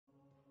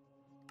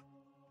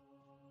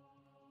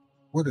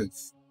What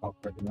is up,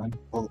 everyone?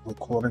 Well,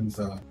 recording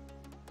the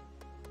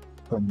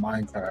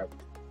Minecraft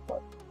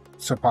but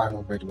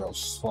survival video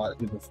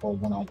slightly before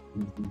when I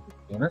reviewed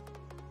it.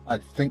 I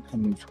think I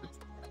need to be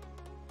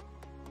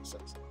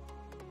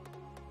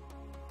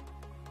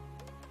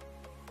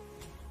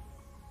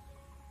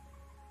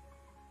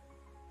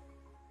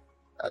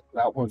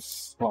that was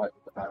slightly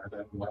better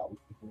than what I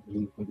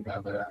was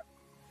together at.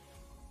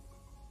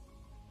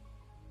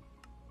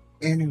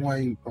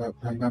 Anyway, but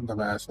remember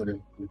last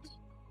video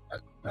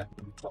I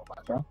told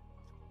myself,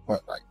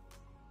 but like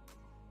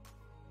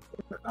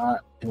we're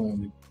not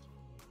doing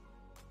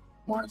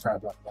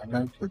Minecraft like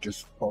Monday, we're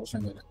just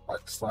posting it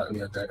like slightly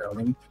a day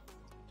early.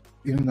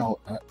 Even though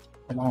at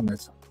the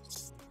moment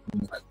it's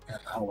like an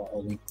hour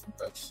early,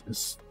 but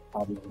it's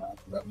probably around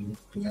 11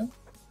 p.m.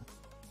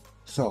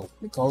 So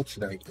the goal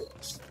today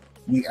is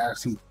we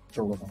actually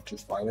throw a bunch of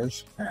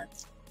spiders and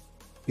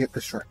get the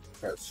strength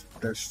because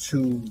there's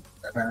two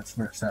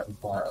advancements that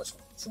require us.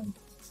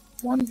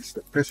 One is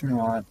the fishing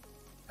rod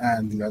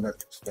and the other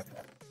is the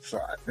net. So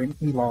I think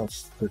we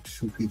lost the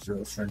two pieces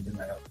of string in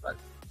that like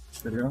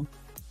this video.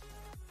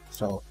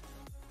 So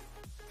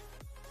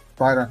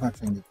spider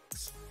hunting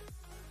is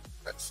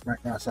let's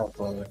make myself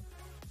a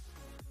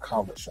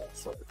cover shot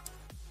for it.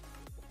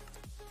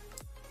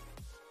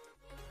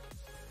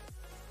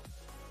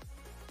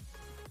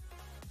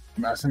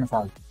 Imagine if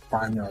I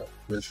find the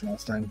original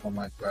string from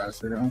my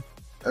last video.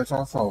 There's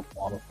also a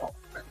waterfall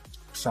thing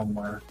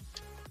somewhere.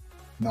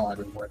 No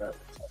idea where that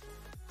is.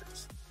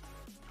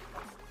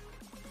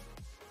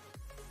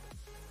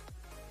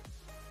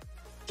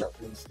 So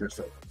it's just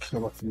to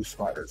kill a few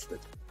spiders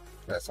with.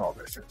 That's all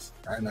this is.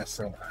 And that's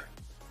so nice.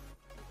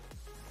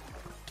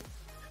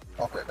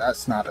 Okay,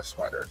 that's not a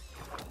spider.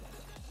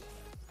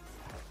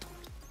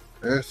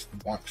 There's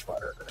one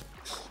spider there.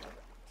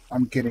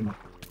 I'm getting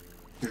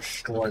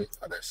destroyed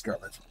by that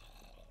skeleton.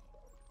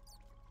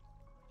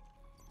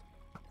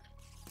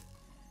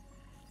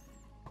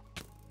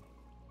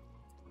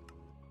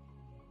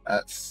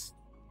 That's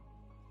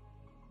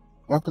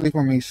luckily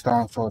for me,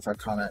 stone swords are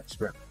kind of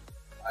expensive.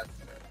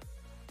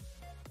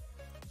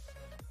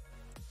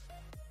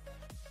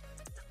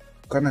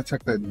 I'm gonna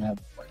check the normal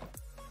way.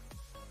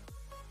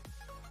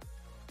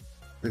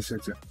 This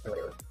isn't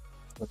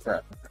what's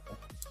that?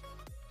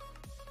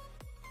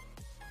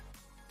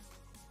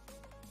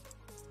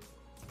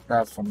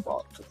 That's from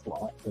box as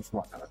well. Just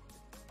why not?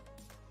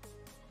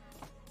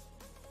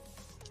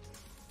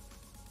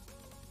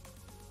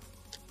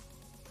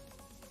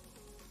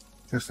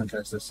 Just in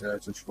case this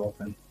edge is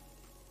broken.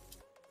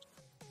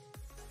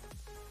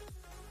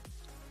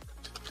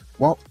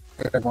 Well,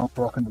 if it wasn't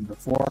broken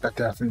before, that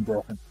definitely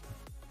broken.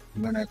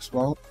 I'm gonna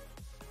explode.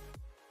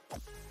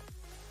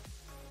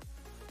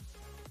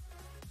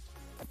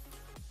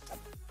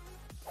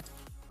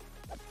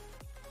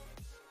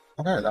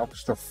 Okay, that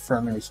was the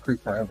friendliest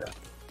creeper ever.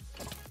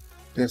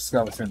 This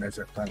skeleton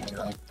isn't friendly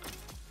though.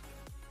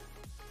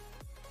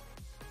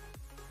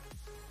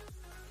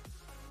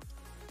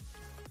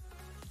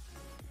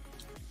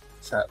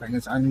 Sad thing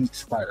is, I need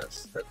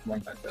spiders that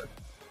run like that.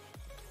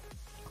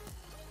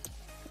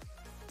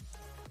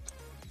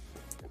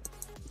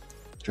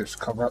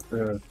 Just cover up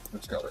the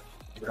skeleton.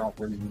 We don't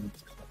really need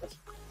spiders.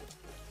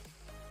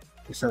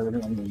 We said we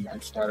don't need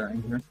one spider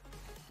in here.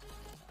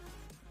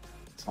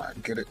 Try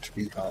and get it to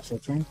be hostile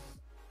to him.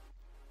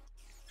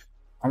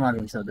 I'm not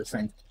even sure this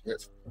thing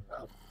is.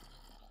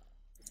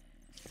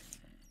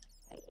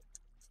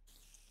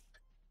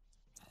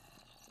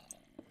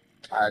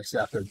 I actually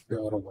have to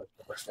build a way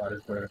for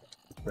spiders for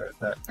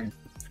that thing.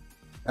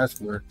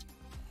 That's weird.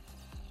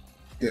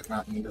 Did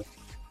not need to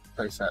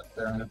place that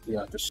there, and we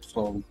have to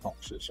slowly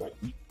punch it. So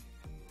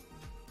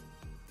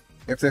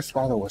if this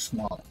spider was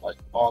small, like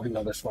all the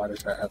other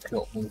spiders that have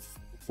killed me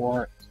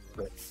before,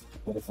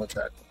 would have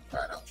attacked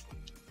right now.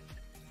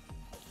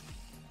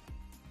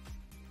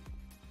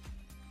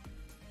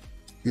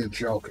 You're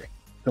joking.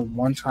 The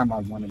one time I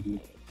want to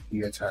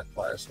be attacked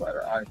by a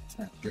spider, I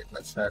can't get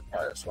attacked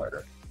by a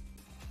spider.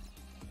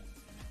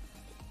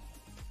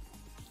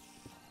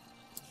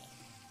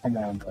 Come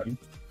on, buddy.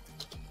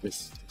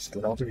 Just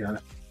get over here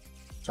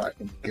so I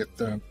can get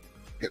the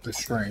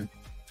string.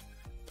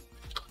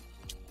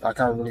 Like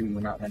I really do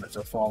not want it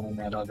to fall in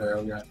that other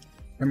area.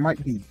 It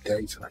might be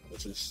daytime,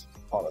 which is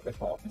part of the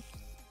problem.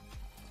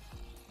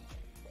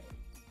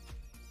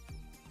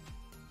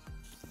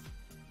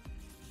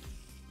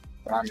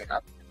 But I mean, I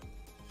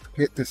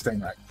hit this thing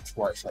like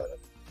twice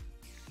already.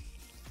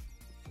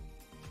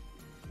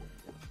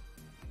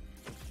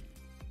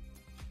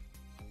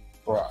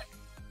 Bruh.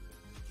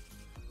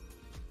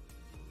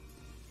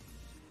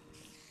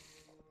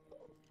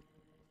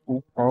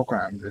 Who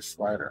programmed this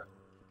spider?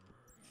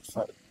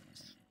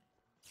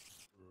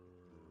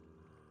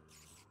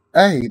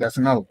 Hey, that's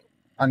another one.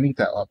 I need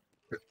that up.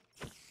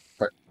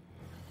 But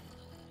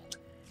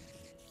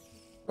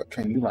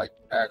can you like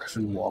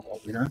actually walk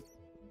over here?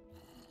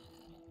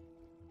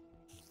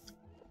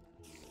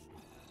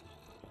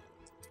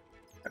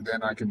 And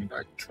then I can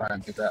like try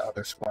and get that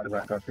other spider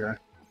back up here.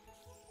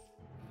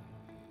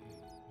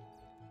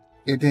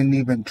 It didn't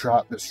even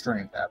drop the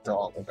string after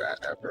all of that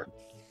effort.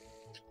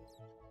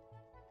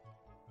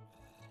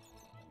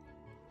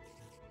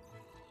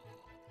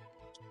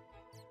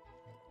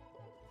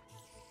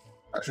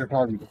 I should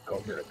probably go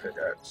get a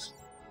pickaxe.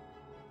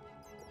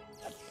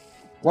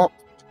 Well,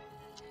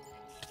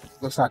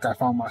 looks like I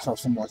found myself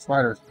some more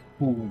spiders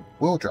who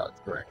will drop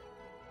the string.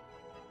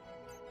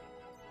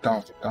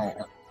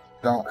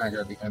 Don't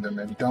anger the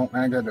Enderman. Don't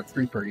anger the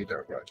creeper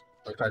either, but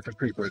looks like the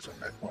creeper is in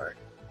this way.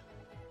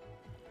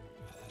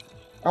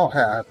 Oh,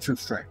 hey, I have 2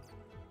 string.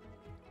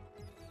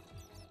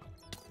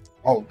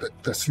 Oh,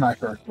 the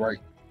sniper, right.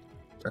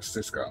 Let's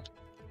just go.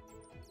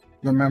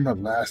 Remember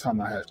last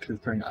time I had 2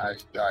 string, I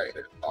died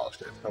and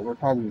lost it. So we're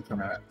probably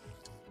gonna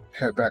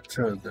head back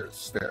to the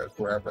stairs,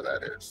 wherever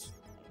that is.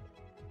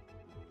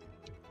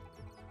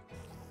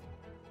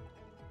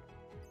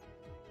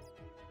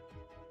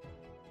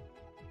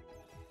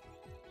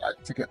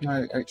 Like to get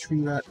my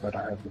HP back, but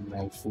I have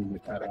no food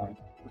at all.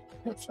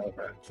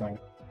 Whatsoever, so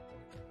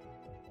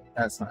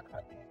that's not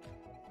happening.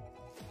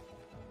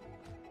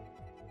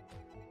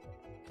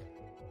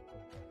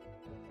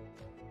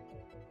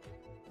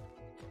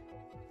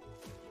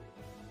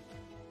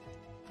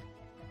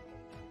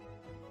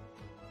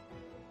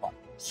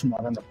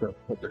 Smart enough to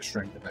put the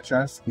string in the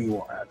chest, we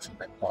will add some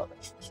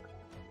progress.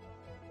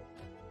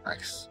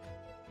 Nice.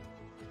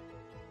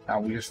 Now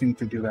we just need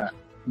to do that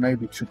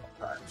maybe 2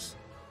 more times.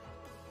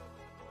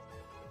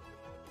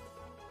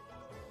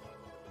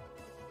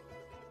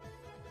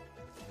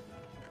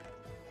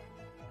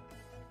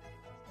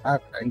 I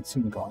have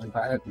 18 going,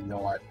 I had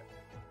no idea.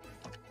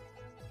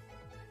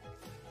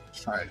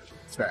 Just trying to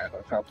stand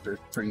on top of this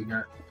tree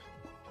here.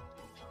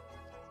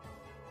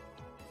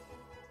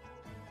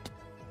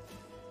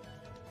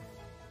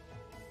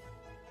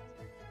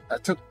 I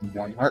took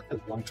 1 heart the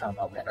one time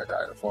I want to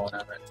die to fall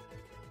damage.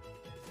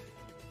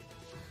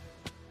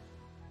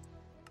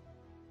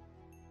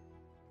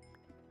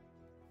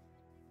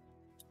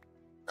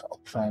 Go,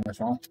 trying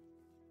this on.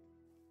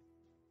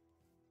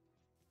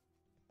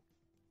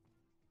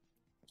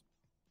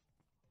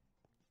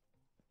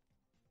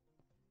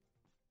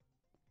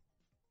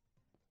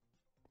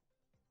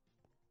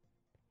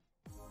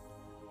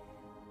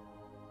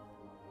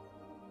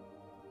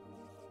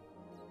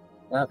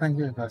 I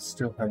think I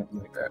still haven't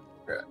made that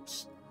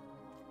yet.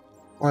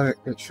 Well,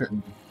 it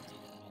shouldn't be.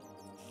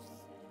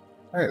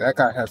 Hey, that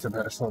guy has a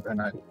better sword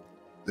than I do.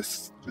 The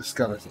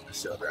skeleton is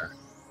still there.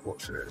 Of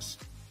course it is.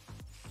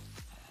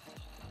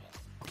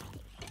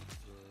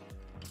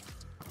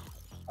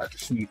 I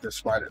just need the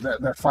spider.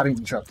 They're fighting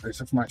each other.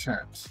 This is my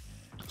chance.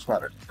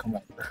 Spider, come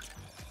on there.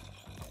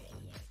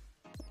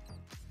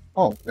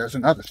 Oh, there's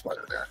another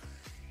spider there.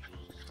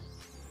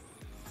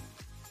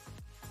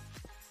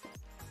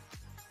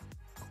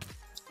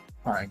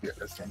 Try and get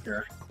this from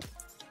here.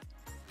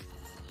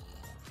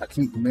 I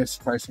keep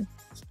mispricing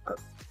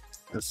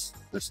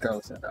the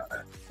skeleton down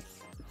there.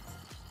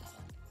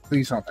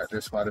 Please don't let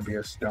this spider be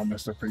as dumb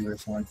as the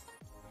previous one.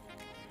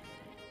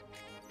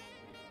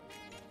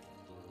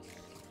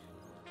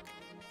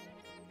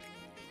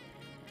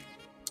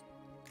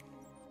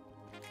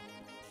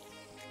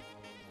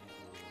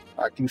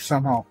 Like you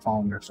somehow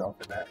found yourself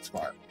in that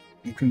spot.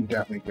 You can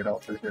definitely get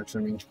out through here to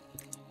me.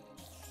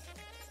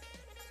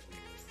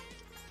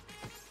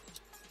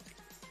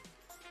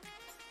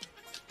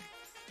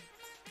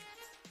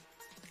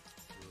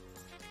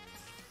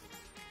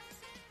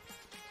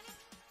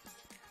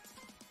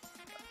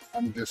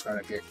 I'm just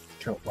gonna get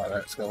killed by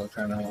that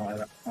skeleton,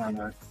 aren't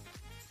I?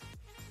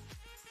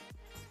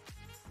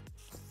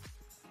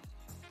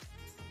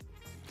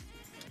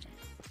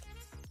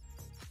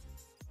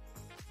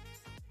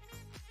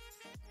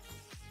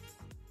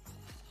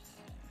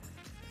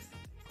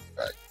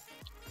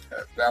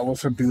 That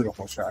was a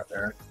beautiful shot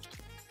there.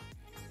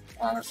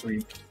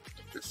 Honestly,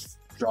 just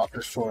drop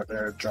the sword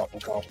there, drop the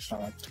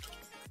cobblestone.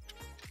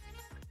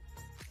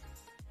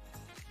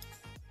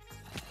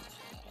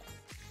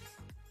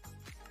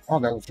 Oh,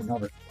 that was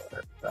another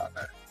sword down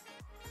there.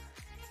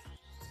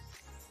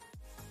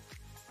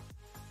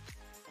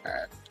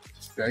 And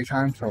it's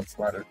daytime, so it's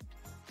spider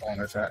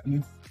bonus at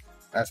me.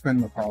 That's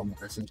been the problem with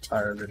this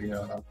entire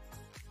video, though.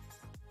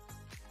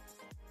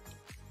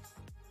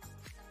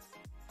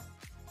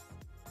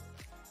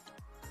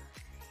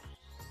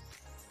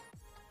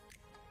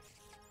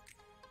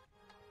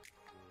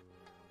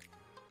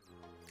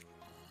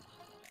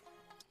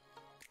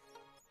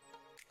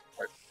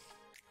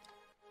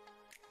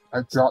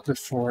 I dropped the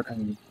sword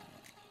and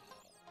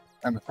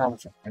the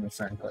cobblestone in the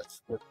same place.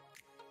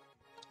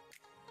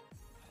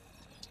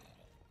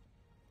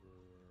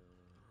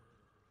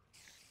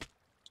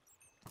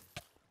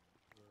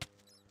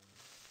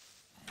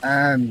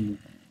 And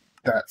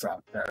that's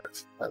on there.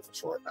 That's a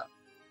sword now.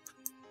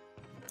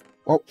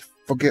 Well,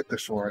 forget the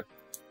sword.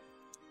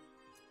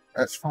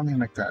 Let's finally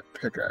make that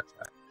pickaxe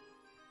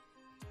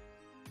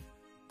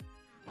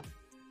now.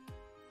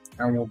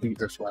 And we'll beat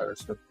the spiders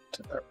to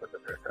that with the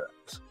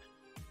pickaxe.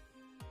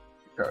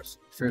 Because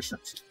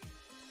efficiency.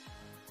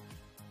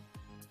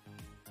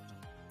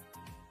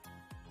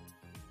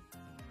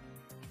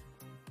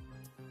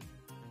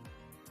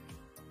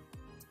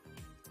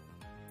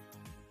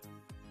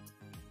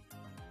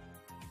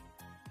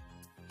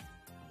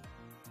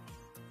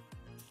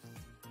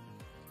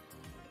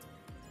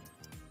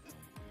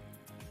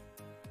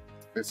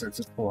 This is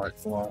just for like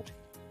flow.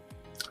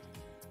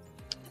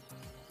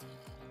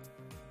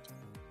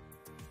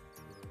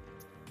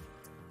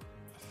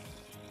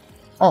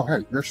 Oh,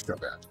 hey, you're still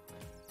there.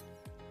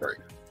 Great.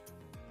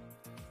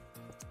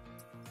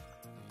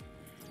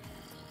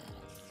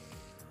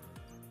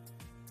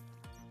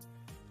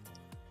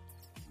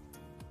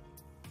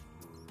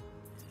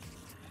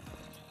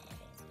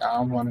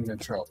 I'm running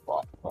into a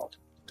bot.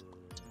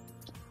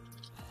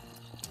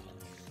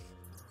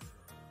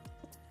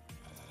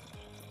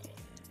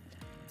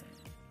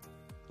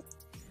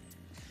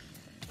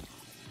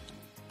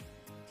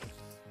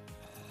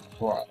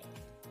 Wow.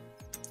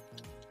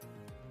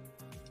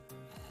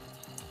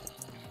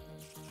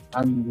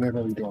 I'm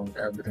literally doing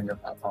everything in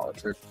my power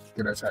to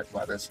get attacked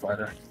by this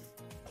spider.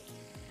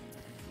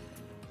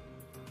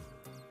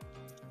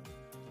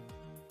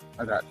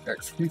 I got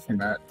XP from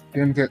that.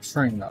 Didn't get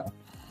string though.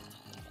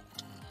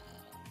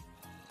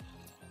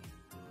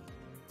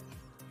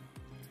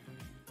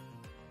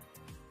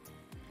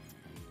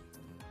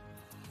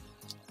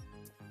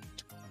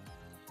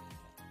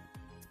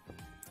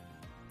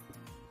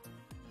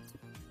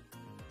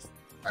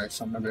 I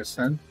summon this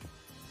in.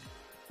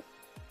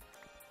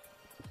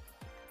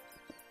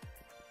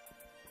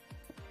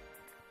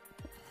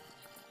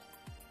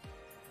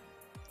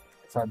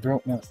 If I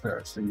don't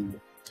necessarily see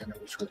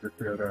enemies with the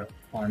creator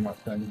climb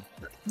up, then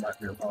it might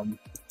be a problem.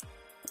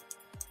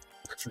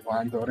 Which is why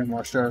I'm building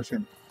more stairs.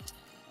 And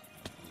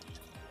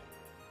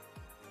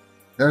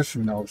there's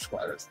no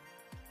spiders.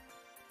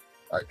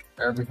 Like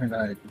everything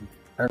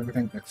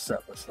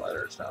except the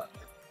spiders now.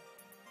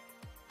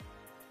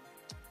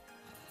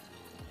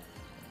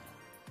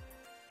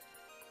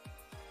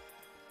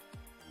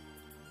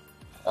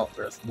 Oh,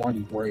 there's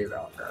one way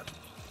down there.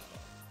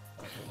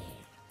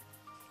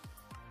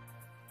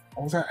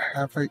 What was that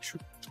half HP?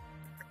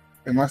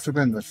 It must have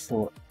been the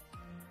sword.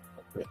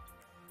 Okay.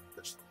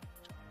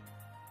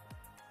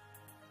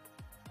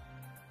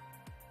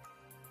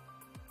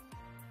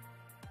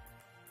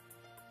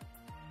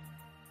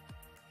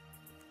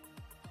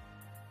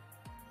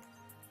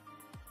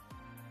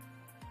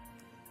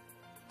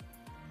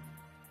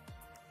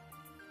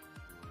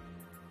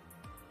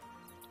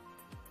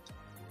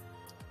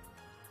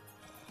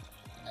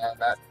 And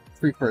that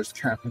creeper is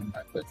trapping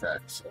my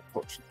pickaxe,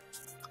 unfortunately.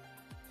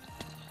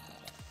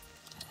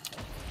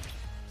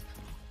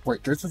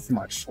 Wait, this is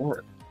my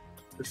sword.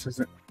 This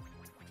isn't.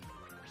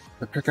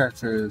 The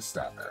pickaxe is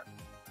down there.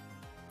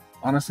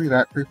 Honestly,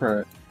 that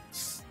creeper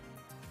is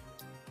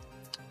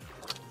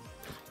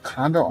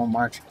kinda on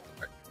my team.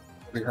 Like,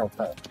 really helped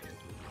out.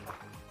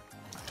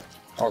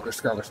 Oh, there's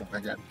skeleton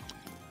again.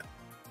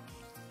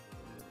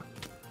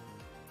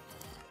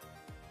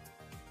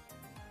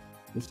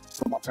 This is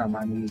so much time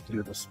I need to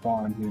do the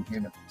spawn new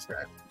enemies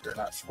that they're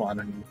not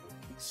spawning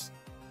enemies.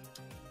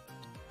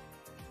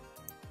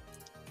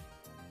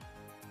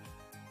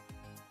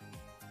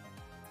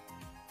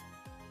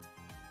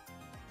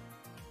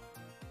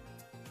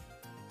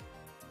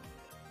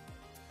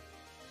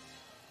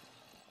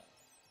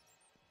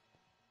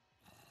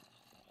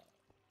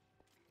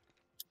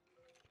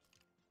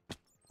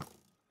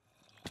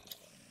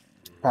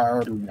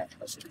 Priority one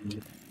has to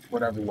be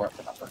whatever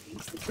weapon I'm going to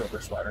use to kill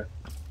this spider.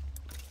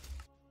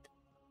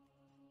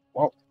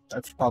 Well,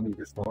 that's probably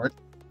restored.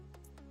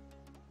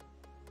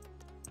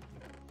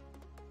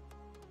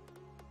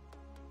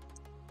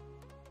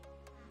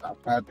 I've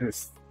had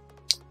this.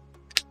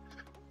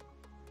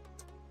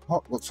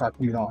 Oh, looks like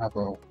we don't have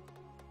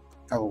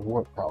a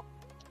wood problem.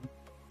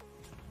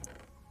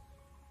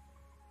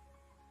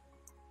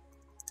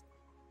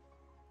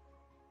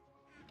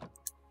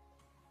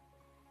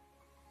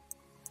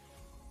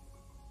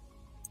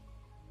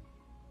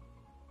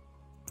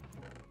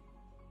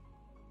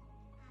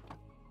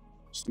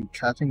 See,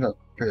 catching a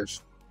fish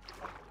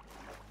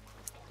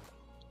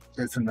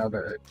is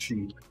another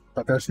achievement,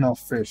 but there's no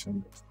fish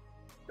in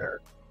there.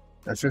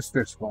 That's just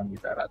this one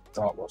that I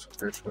thought was a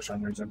fish for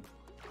some reason.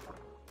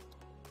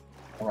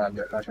 Well,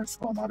 I can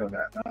swim out of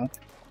that now.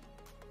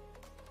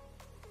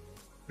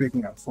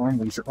 Speaking of swim,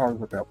 we should probably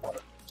put that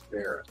water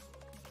there.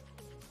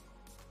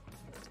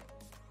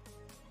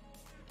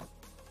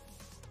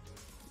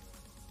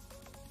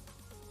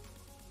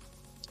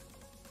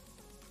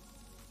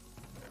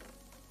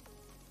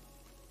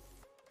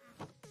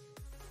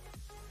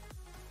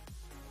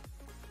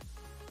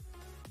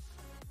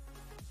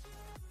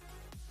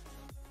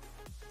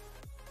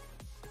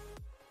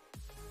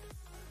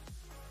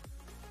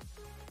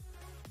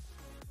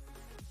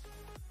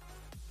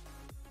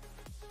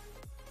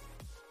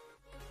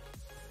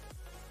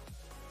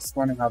 It's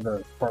funny how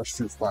the first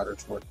two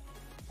spiders were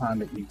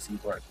kind of easy,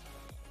 but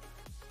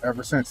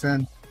ever since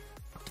then,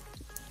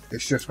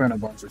 it's just been a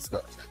bunch of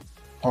stuff.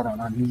 Hold on,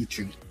 I need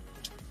you.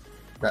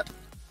 That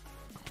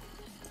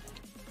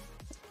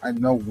I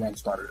know one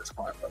spider just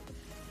climbed up.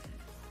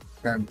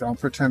 And don't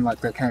pretend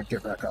like they can't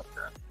get back up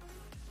there.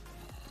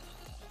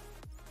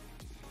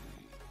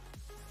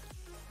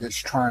 It's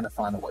trying to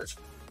find a way.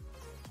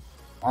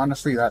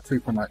 Honestly, that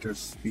creeper might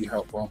just be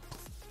helpful.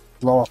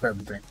 Blow up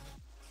everything.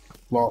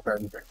 Blow up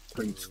everything,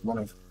 please. One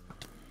of.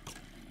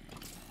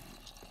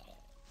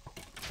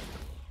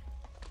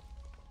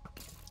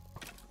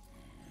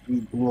 we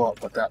blew up,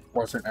 but that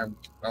wasn't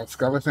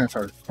skeletons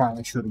are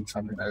finally shooting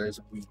something that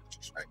isn't me, which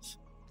is nice.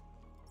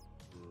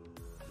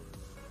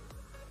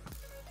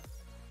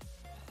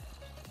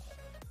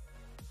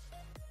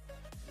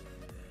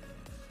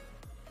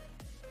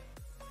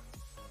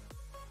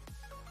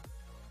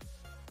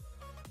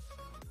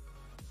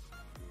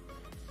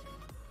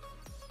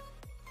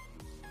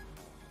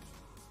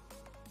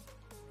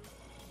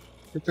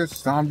 Look at this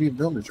zombie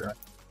villager.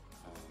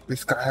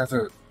 This guy has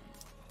a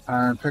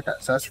iron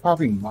pickaxe. That's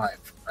probably mine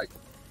from like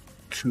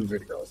 2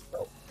 videos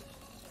ago.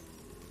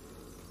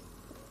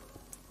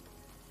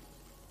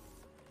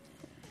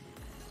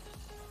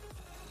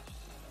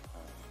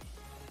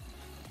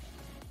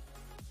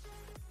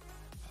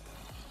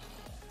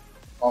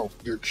 Oh,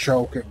 you're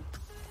joking.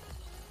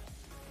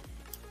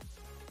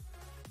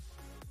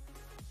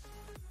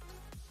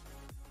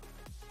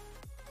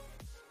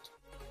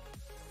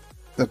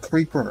 The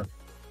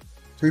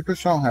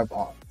creepers don't have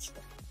arms.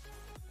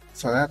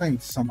 So that thing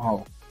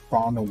somehow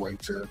found a way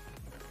to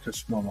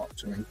swim up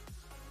to me.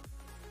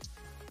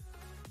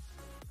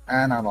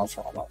 And I lost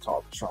all my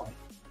top shot.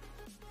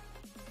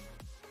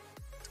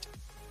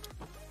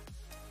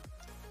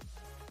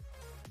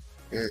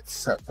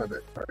 Except for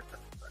the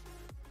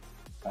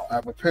I don't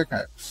have a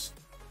pickaxe.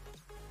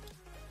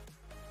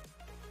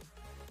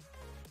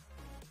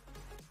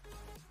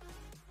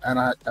 And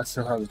I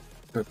still have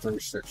the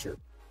 3-6 here.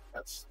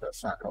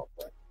 That's not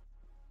helpful.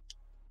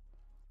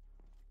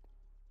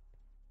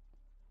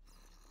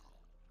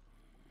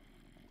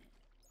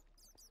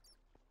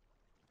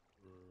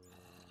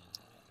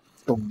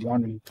 The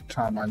one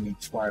time I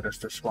need spiders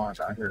to spawn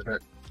out here,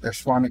 that they're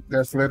spawning.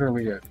 There's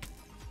literally a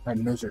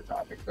lizard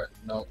topic, but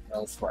no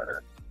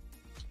spider.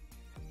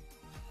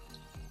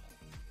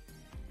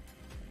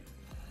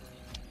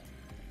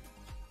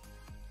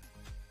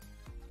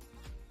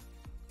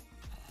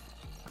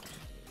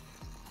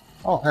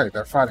 Oh, hey,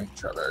 they're fighting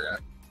each other again.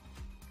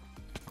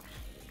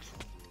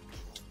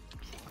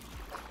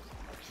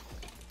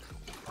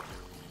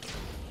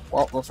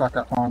 Well, looks like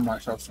I found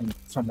myself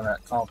some of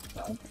that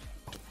cobblestone.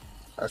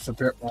 That's a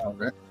bit more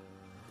of it.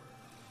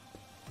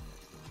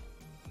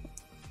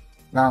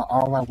 Now,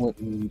 all I would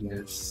need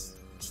is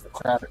the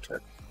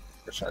creditor,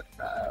 which I did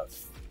not have.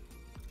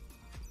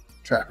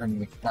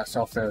 Trapping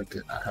myself there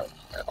did not help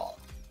at all.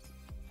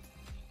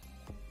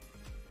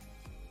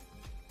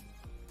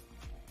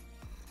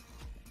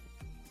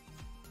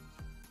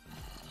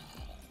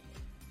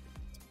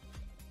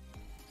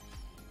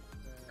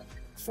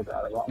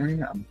 Forgot about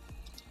me.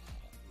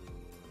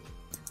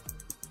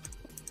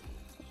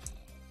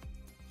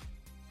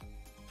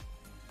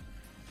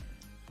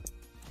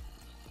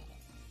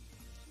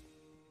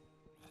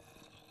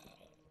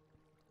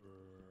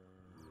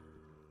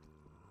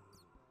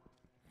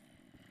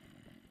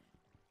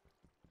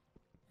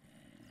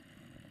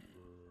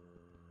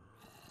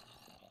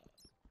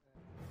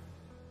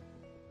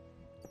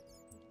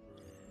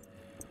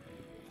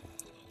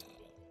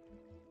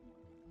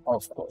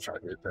 Of course I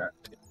did that.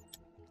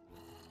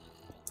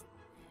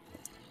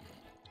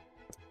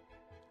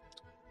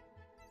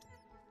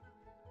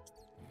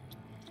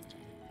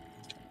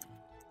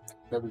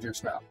 Let me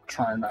just now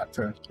try not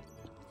to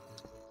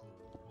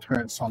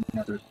turn some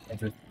of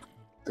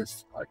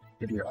this like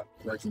idiot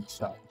resin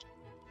stuff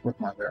with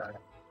my variant.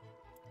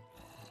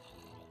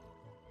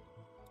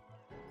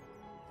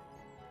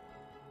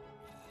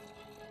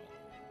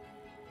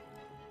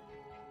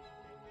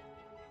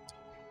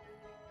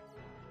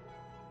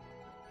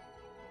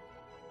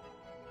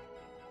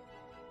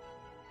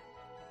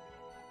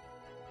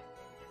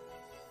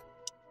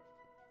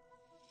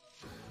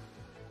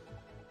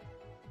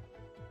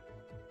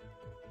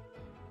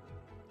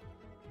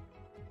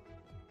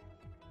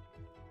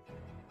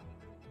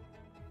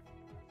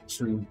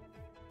 So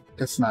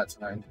it's not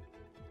time.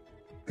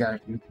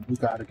 You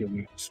gotta give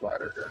me a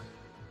spider here.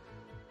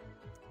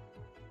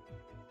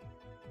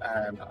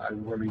 And I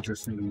really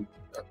just need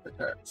a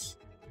pickaxe.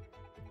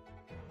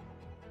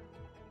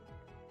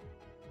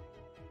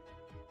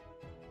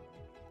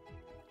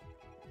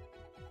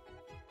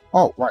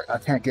 Oh, right, I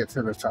can't get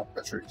to the top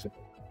of the tree.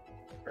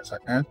 Yes, I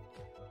can.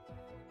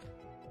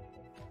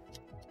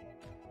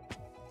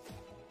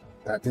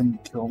 That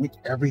didn't kill me.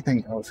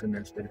 Everything else in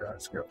this video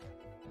has killed.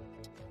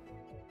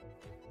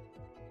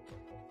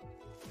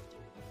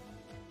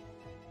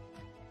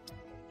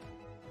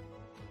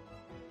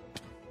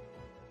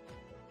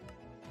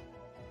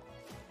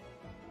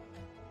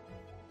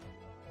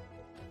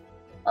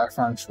 I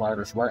find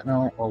sliders right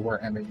now, or we're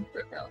ending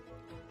it now.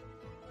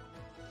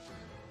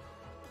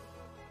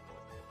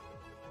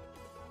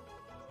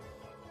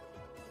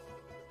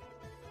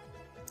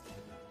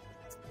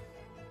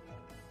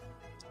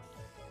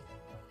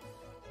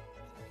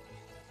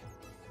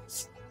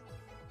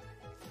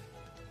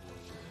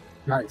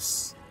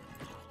 Nice.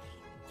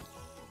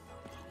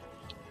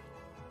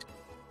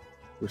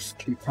 Just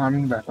keep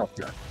climbing back up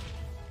here.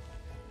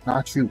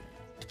 Not you.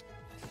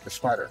 The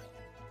spider.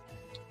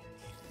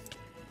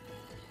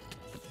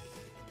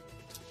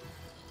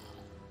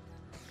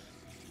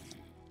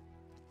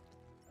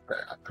 Okay,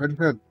 I'm pretty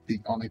sure the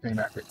only thing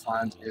that I could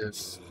find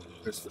is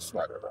It's the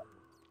spider though.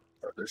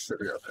 Or there should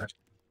be okay.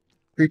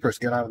 Creepers,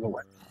 get out of the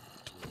way.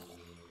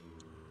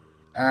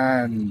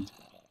 And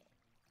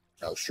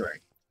no string.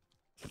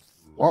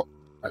 Well,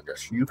 I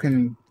guess you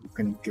can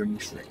give me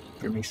string.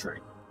 Give me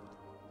string.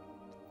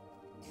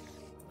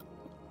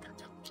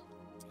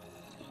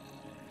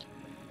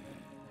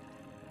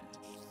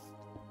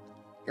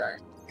 Okay,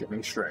 give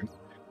me string,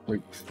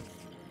 please.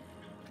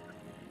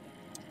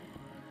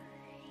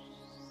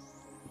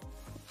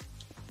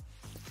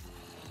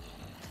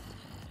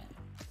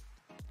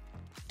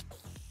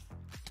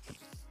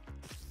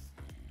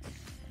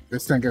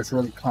 This thing gets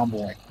really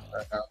crumbling.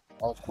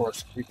 Of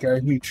course, it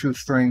gave me 2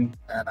 string,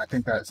 and I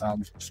think that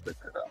zombie just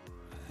picked it up.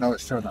 No,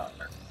 it's still not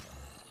there.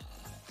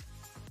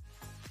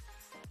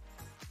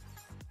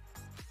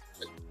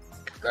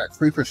 That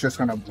creeper's just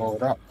gonna blow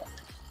it up.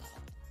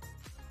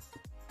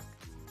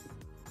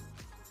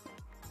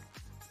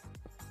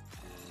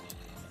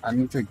 I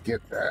need to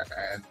get that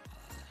and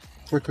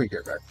quickly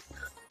get back.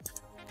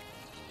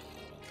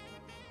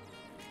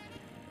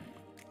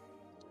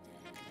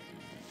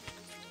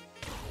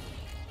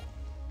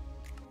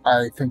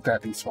 I think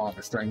that despawned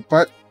the string,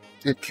 but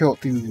it killed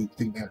the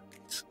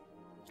enemies.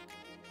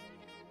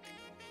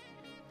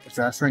 If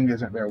that string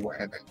isn't there, we'll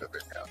end the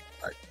video.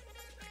 Like,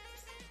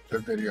 the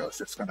video is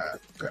just gonna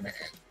end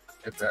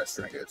if that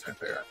string isn't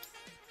there.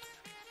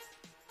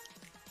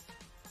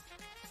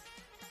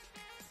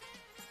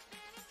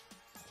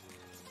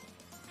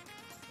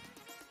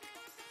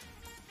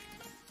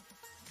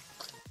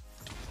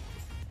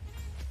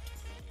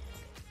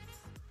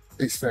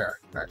 It's there.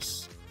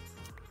 Nice.